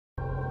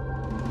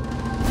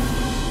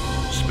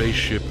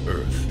Spaceship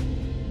Earth,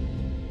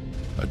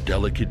 a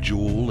delicate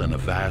jewel in a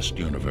vast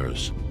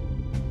universe.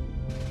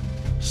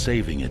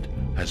 Saving it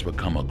has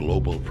become a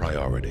global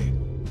priority.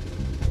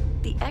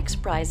 The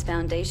X-Prize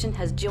Foundation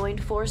has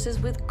joined forces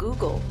with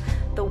Google,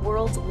 the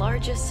world's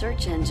largest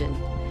search engine,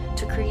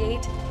 to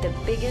create the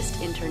biggest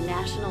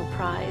international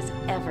prize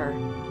ever.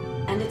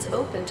 And it's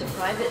open to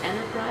private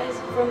enterprise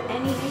from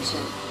any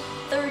nation.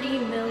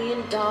 $30 million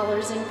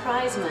in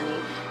prize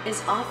money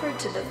is offered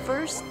to the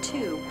first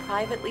 2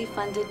 privately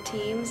funded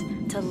teams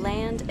to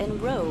land and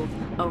rove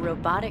a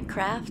robotic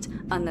craft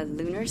on the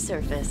lunar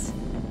surface.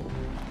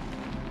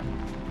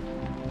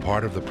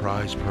 Part of the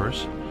prize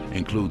purse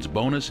includes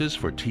bonuses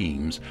for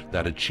teams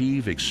that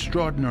achieve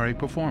extraordinary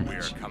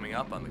performance. We are coming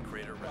up on the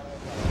crater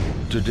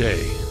rim.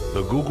 Today,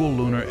 the Google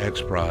Lunar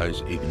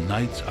X-Prize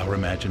ignites our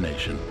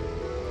imagination,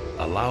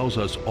 allows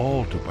us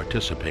all to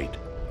participate,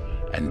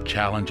 and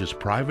challenges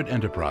private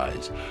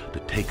enterprise to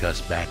take us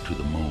back to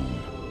the moon.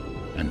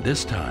 And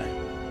this time,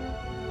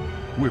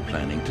 we're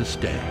planning to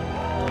stay.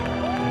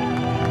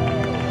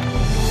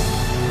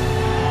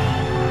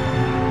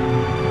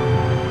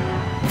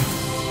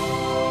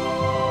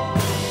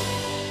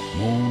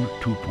 Moon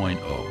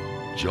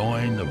 2.0.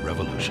 Join the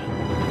revolution.